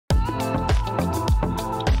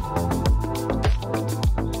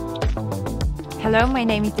Hello, my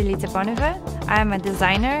name is Elitsa Boneva. I'm a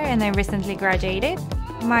designer and I recently graduated.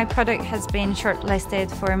 My product has been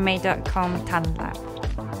shortlisted for May.com TalentLab.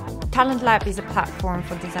 TalentLab is a platform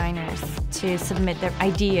for designers to submit their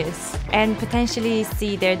ideas and potentially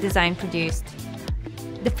see their design produced.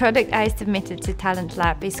 The product I submitted to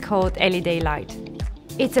TalentLab is called LED Light.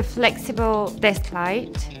 It's a flexible desk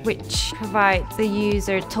light which provides the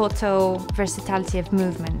user total versatility of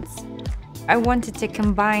movements. I wanted to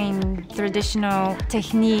combine traditional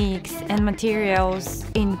techniques and materials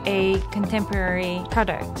in a contemporary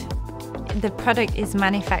product. The product is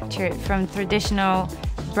manufactured from traditional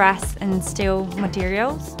brass and steel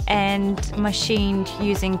materials and machined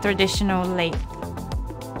using traditional lathe.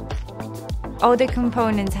 All the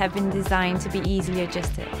components have been designed to be easily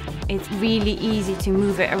adjusted. It's really easy to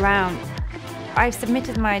move it around. I've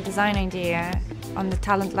submitted my design idea on the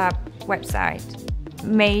TalentLab website.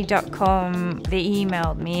 May.com, they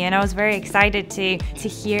emailed me and I was very excited to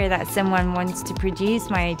hear that someone wants to produce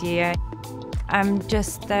my idea. I'm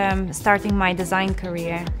just starting my design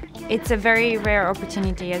career. It's a very rare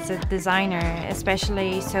opportunity as a designer,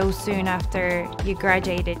 especially so soon after you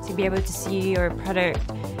graduated, to be able to see your product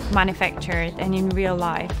manufactured and in real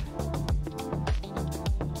life.